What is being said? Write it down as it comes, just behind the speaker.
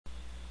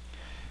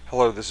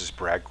Hello, this is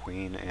Brad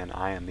Queen, and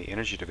I am the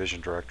Energy Division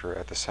Director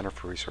at the Center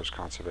for Resource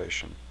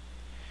Conservation.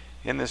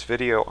 In this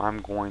video, I'm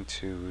going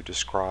to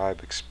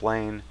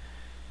explain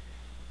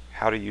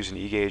how to use an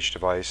eGauge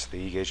device,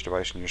 the eGauge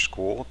device in your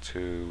school,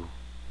 to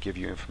give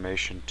you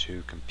information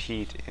to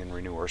compete in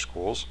ReNew Our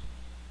Schools.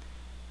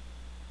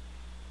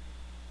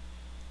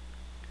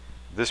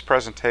 This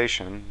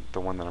presentation, the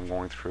one that I'm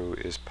going through,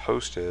 is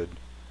posted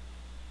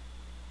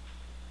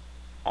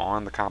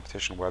on the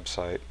competition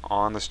website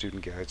on the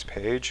student guides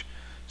page.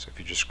 So if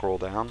you just scroll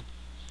down,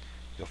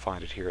 you'll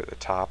find it here at the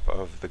top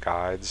of the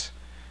guides.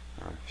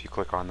 If you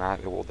click on that,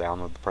 it will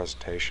download the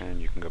presentation,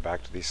 and you can go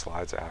back to these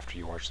slides after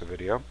you watch the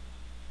video.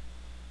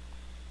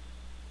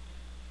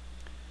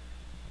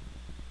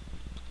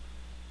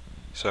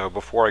 So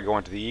before I go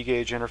into the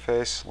eGauge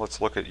interface,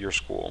 let's look at your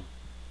school.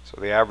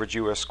 So the average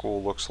U.S.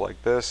 school looks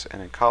like this,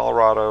 and in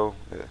Colorado,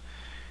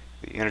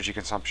 the energy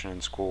consumption in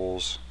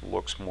schools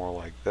looks more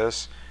like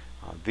this.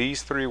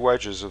 These three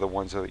wedges are the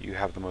ones that you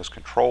have the most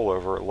control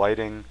over: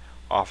 lighting,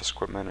 office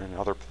equipment, and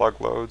other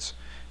plug loads.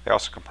 They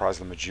also comprise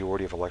the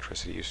majority of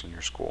electricity use in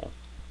your school.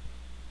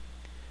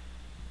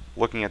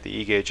 Looking at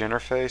the eGauge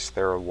interface,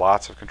 there are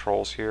lots of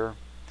controls here,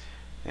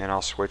 and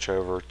I'll switch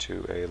over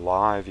to a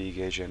live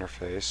eGauge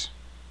interface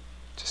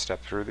to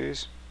step through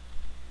these.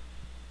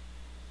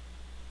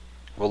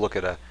 We'll look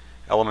at a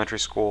elementary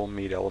school,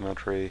 Meade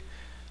Elementary,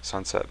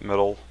 Sunset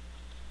Middle,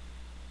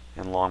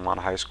 and Longmont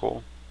High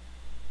School.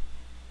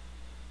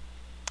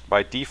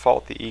 By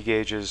default, the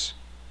eGauges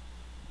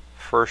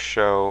first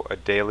show a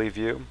daily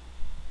view.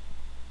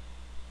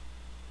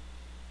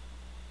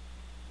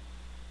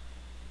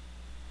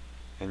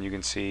 And you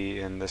can see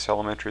in this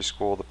elementary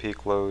school the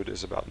peak load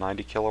is about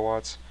 90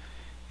 kilowatts,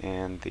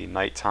 and the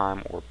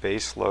nighttime or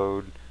base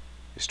load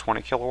is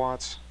 20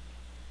 kilowatts.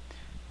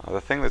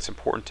 The thing that's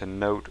important to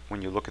note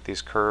when you look at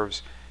these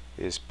curves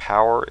is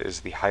power is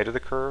the height of the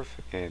curve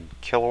in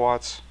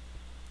kilowatts,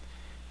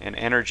 and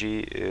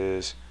energy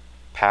is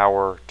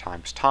power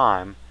times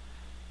time,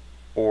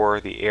 or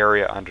the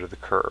area under the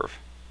curve.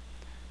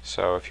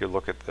 So if you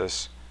look at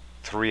this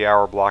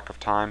 3-hour block of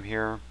time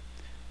here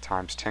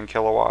times 10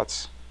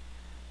 kilowatts,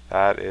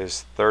 that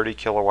is 30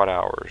 kilowatt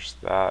hours,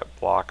 that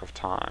block of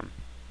time.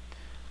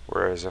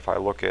 Whereas if I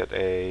look at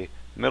a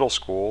middle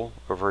school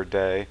over a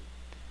day,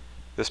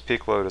 this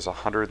peak load is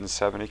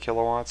 170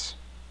 kilowatts,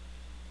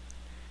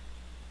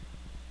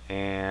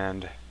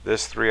 and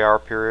this 3-hour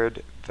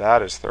period,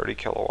 that is 30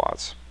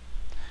 kilowatts.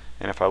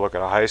 And if I look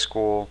at a high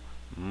school,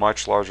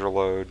 much larger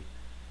load,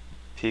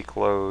 peak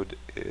load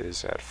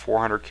is at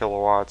 400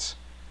 kilowatts.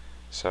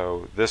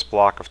 So this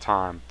block of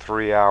time,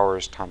 3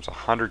 hours times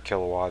 100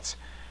 kilowatts,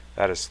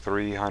 that is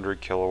 300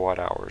 kilowatt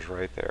hours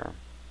right there.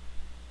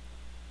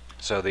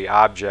 So the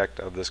object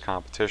of this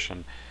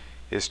competition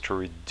is to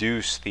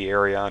reduce the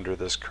area under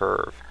this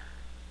curve,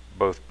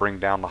 both bring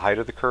down the height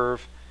of the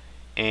curve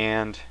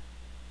and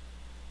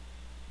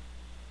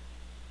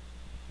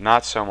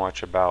not so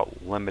much about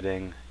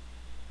limiting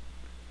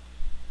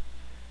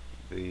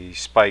the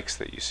spikes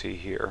that you see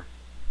here.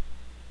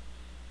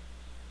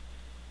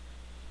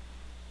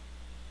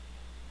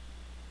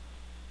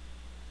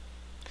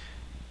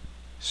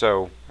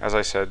 So, as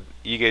I said,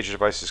 eGauge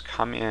devices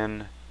come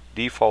in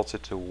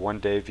defaulted to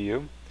 1-day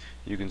view.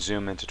 You can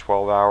zoom into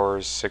 12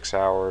 hours, 6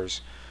 hours,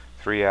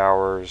 3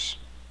 hours,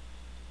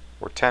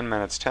 or 10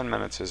 minutes. 10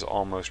 minutes is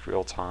almost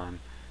real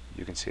time.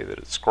 You can see that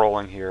it's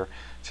scrolling here.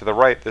 To the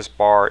right, this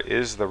bar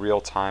is the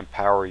real-time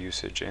power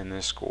usage in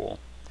this school.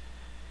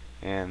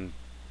 And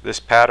this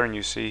pattern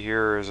you see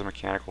here is a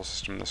mechanical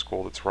system in the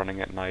school that's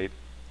running at night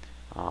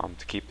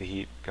to keep the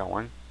heat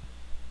going.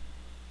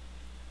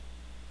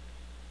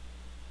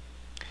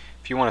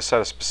 If you want to set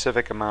a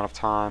specific amount of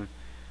time,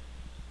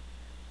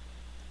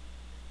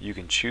 you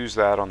can choose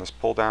that on this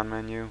pull-down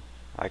menu.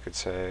 I could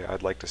say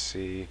I'd like to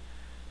see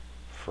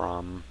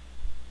from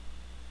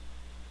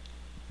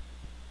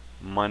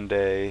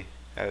Monday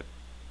at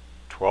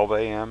 12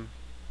 a.m.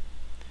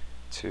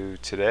 to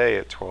today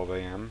at 12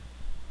 a.m.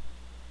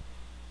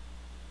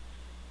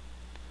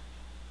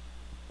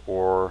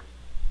 or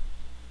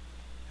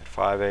at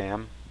 5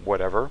 a.m.,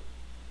 whatever.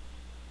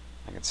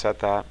 I can set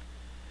that,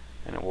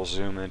 and it will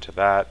zoom into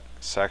that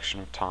section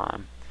of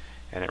time,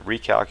 and it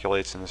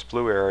recalculates in this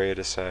blue area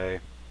to say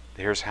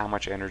here's how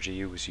much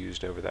energy was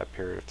used over that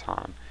period of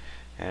time.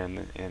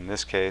 And in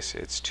this case,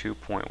 it's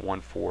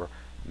 2.14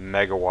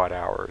 megawatt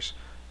hours.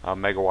 A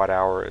megawatt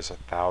hour is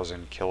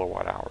 1,000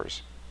 kilowatt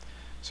hours.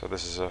 So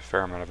this is a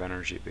fair amount of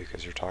energy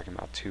because you're talking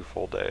about 2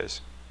 full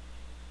days.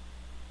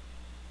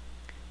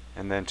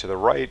 And then to the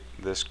right,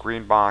 this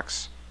green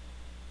box,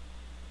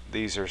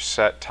 these are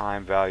set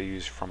time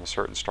values from a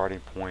certain starting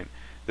point.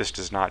 This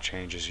does not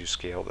change as you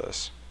scale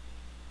this.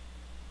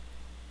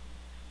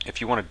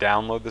 If you want to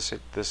download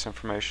this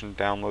information,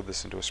 download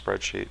this into a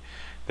spreadsheet,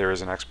 there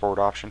is an export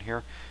option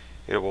here.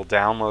 It will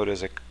download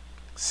as a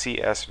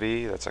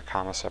CSV, that's a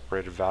comma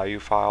separated value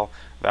file.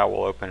 That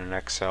will open in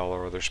Excel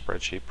or other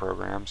spreadsheet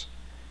programs.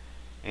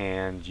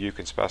 And you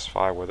can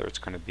specify whether it's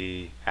going to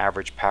be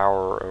average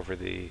power over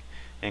the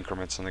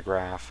increments in the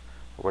graph,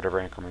 or whatever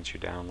increments you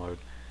download.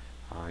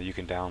 You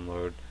can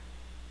download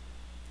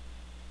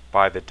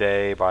by the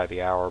day, by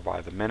the hour,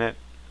 by the minute,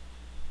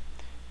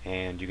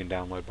 and you can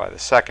download by the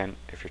second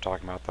if you're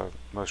talking about the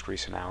most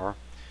recent hour.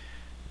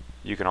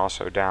 You can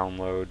also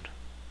download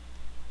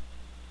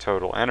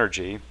total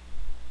energy,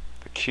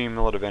 the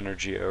cumulative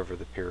energy over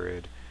the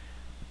period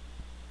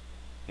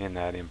in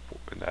that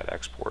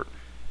export.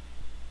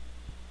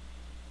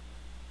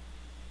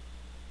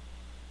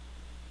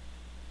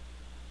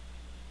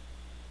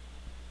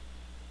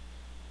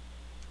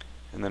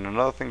 And then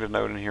another thing to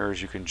note in here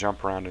is you can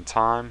jump around in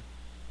time.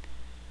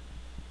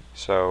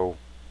 So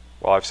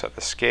while I've set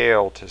the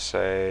scale to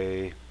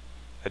say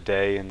a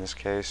day in this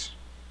case,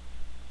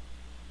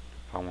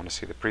 if I want to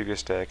see the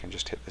previous day, I can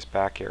just hit this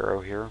back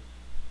arrow here,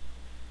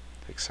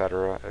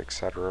 etc.,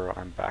 etc.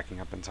 I'm backing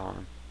up in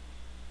time.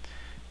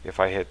 If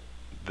I hit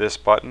this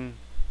button,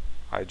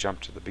 I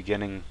jump to the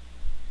beginning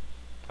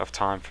of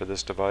time for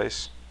this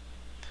device.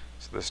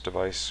 So this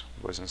device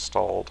was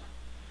installed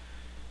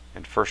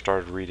and first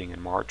started reading in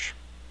March.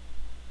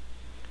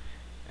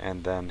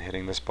 And then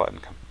hitting this button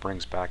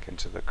brings back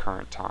into the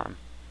current time.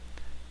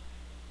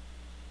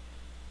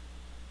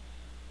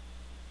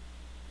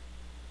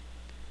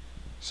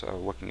 So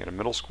looking at a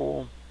middle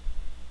school,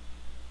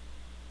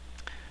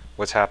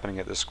 what's happening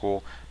at this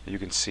school, you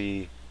can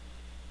see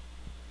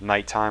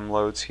nighttime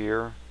loads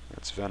here.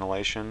 That's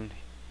ventilation,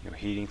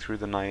 heating through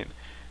the night.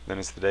 Then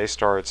as the day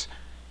starts,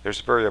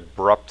 there's a very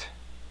abrupt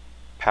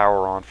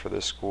power on for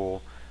this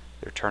school.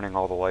 They're turning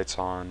all the lights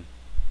on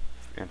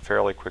in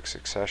fairly quick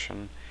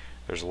succession.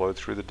 There's a load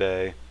through the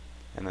day,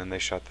 and then they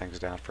shut things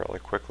down fairly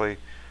quickly.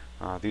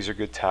 These are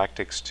good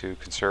tactics to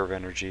conserve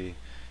energy,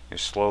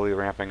 slowly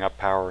ramping up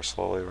power,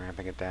 slowly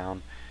ramping it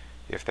down.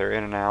 If they're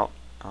in and out,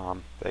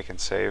 they can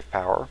save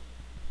power,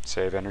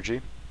 save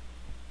energy.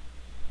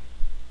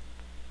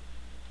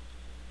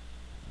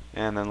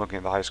 And then looking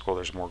at the high school,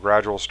 there's a more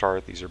gradual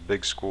start. These are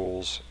big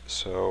schools,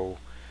 so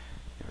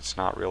it's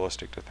not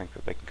realistic to think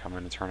that they can come in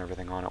and turn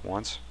everything on at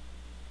once.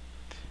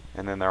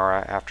 And then there are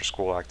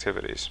after-school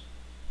activities.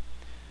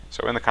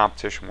 So in the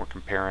competition, we're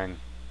comparing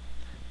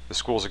the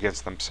schools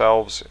against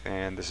themselves,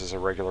 and this is a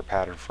regular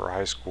pattern for a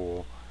high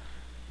school,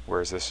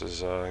 whereas this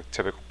is a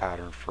typical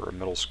pattern for a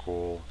middle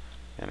school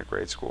and a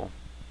grade school.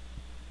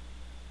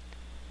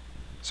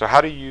 So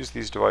how do you use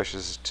these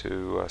devices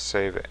to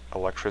save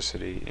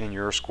electricity in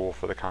your school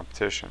for the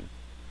competition?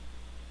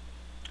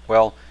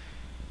 Well,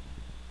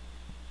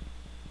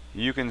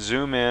 you can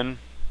zoom in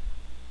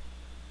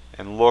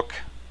and look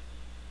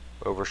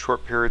over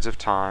short periods of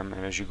time,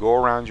 and as you go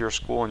around your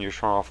school and you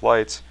turn off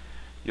lights,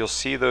 you'll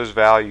see those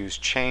values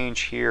change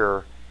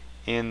here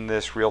in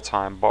this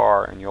real-time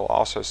bar, and you'll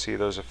also see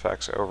those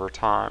effects over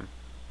time.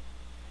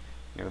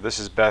 This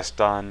is best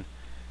done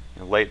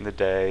late in the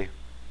day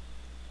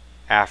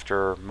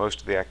after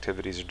most of the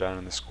activities are done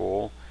in the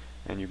school,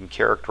 and you can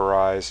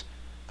characterize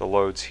the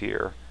loads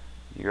here.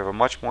 You have a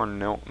much more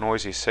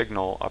noisy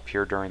signal up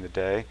here during the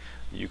day.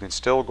 You can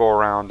still go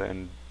around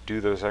and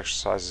do those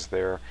exercises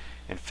there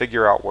and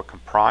figure out what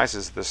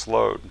comprises this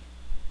load.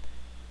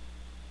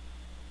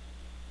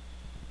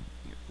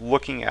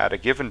 Looking at a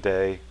given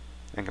day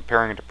and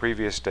comparing it to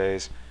previous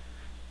days,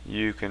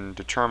 you can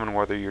determine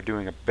whether you're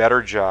doing a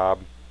better job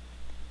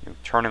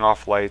turning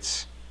off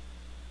lights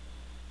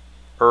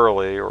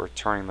early or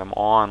turning them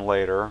on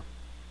later,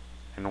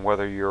 and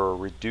whether you're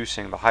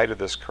reducing the height of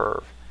this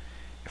curve.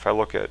 If I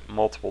look at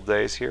multiple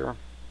days here,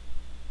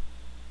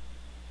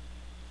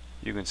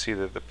 you can see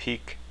that the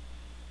peak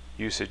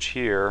usage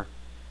here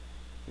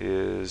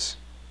is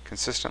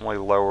consistently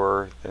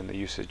lower than the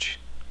usage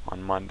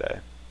on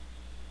Monday.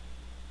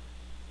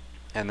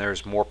 And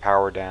there's more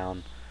power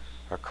down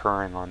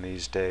occurring on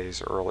these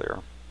days earlier.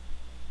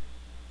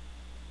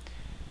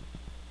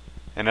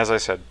 And as I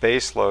said,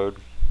 base load,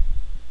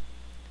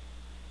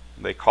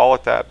 they call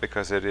it that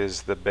because it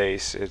is the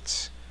base.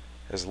 It's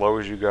as low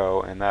as you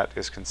go, and that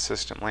is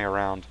consistently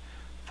around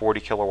 40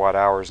 kilowatt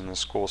hours in the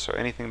school. So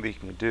anything that you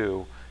can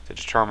do to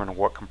determine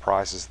what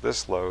comprises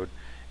this load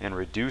and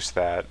reduce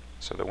that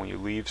so that when you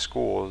leave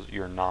school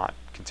you're not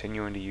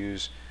continuing to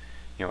use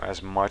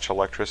as much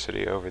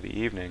electricity over the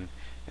evening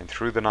and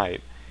through the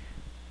night,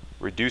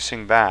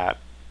 reducing that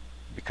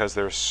because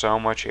there's so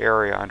much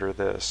area under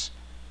this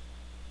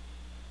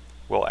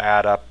will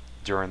add up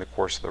during the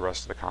course of the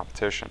rest of the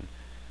competition.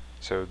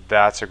 So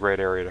that's a great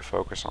area to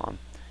focus on,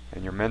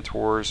 and your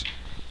mentors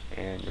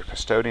and your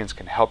custodians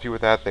can help you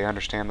with that. They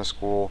understand the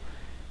school.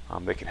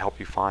 They can help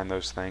you find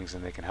those things,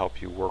 and they can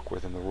help you work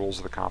within the rules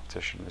of the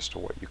competition as to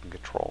what you can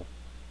control.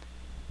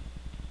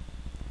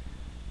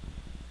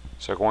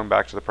 So going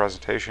back to the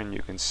presentation,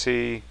 you can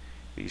see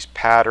these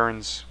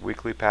patterns,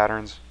 weekly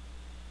patterns,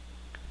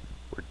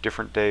 where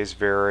different days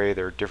vary.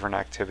 There are different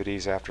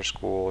activities after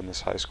school in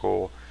this high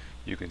school.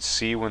 You can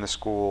see when the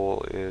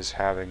school is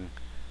having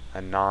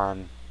a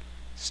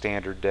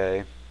non-standard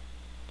day.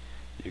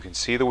 You can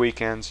see the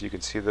weekends. You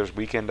can see there's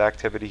weekend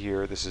activity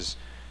here. This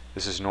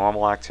is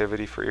normal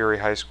activity for Erie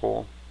High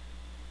School.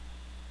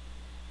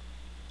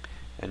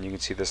 And you can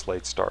see this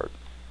late start.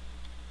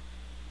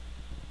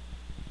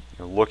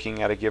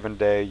 looking at a given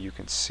day, you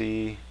can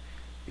see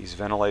these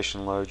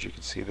ventilation loads. You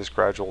can see this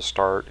gradual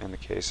start in the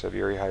case of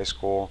Erie High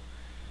School.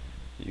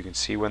 You can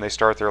see when they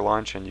start their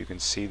lunch, and you can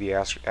see the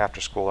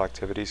after-school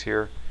activities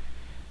here.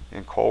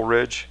 In Coal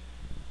Ridge,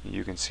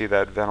 you can see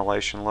that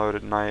ventilation load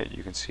at night.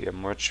 You can see a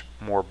much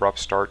more abrupt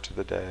start to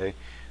the day.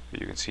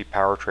 You can see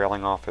power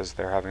trailing off as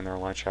they're having their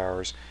lunch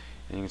hours,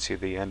 and you can see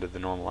the end of the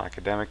normal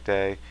academic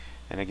day.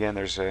 And again,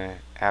 there's a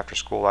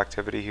after-school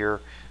activity here,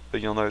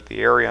 but you'll note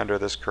the area under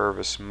this curve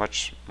is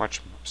much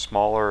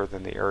smaller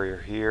than the area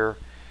here.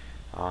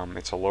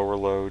 It's a lower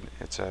load.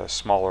 It's a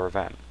smaller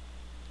event.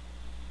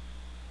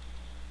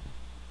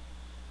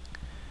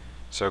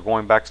 So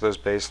going back to those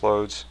base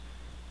loads,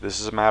 this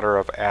is a matter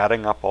of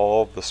adding up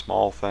all of the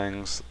small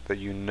things that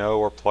you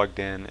know are plugged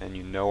in and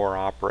you know are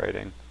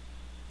operating.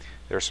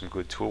 There's some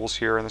good tools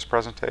here in this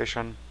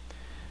presentation.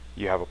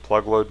 You have a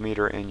plug load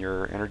meter in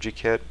your energy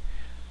kit.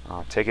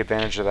 Take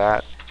advantage of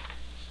that.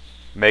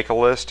 Make a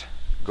list,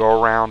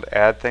 go around,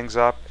 add things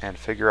up, and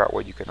figure out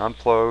what you can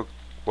unplug,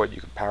 what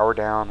you can power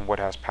down, what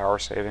has power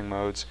saving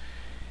modes.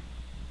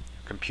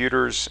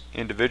 Computers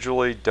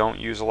individually don't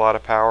use a lot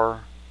of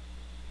power,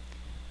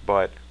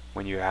 but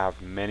when you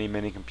have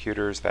many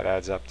computers, that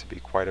adds up to be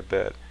quite a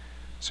bit.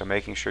 So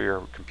making sure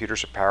your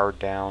computers are powered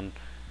down,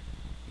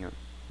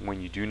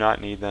 when you do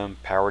not need them,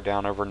 powered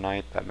down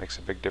overnight. That makes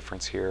a big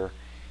difference here,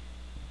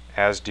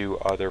 as do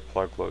other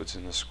plug loads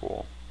in the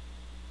school.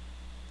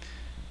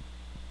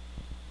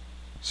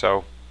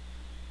 So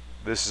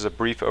this is a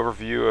brief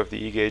overview of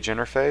the eGauge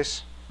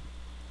interface.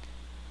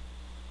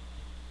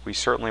 We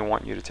certainly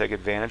want you to take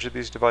advantage of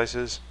these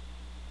devices,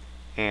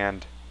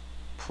 and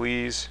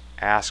please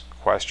ask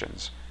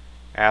questions.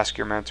 Ask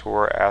your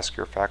mentor, ask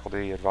your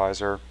faculty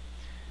advisor.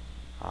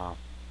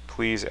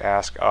 Please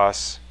ask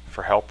us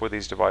for help with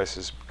these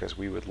devices, because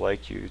we would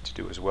like you to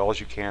do as well as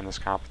you can in this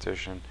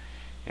competition,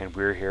 and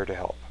we're here to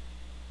help.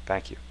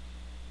 Thank you.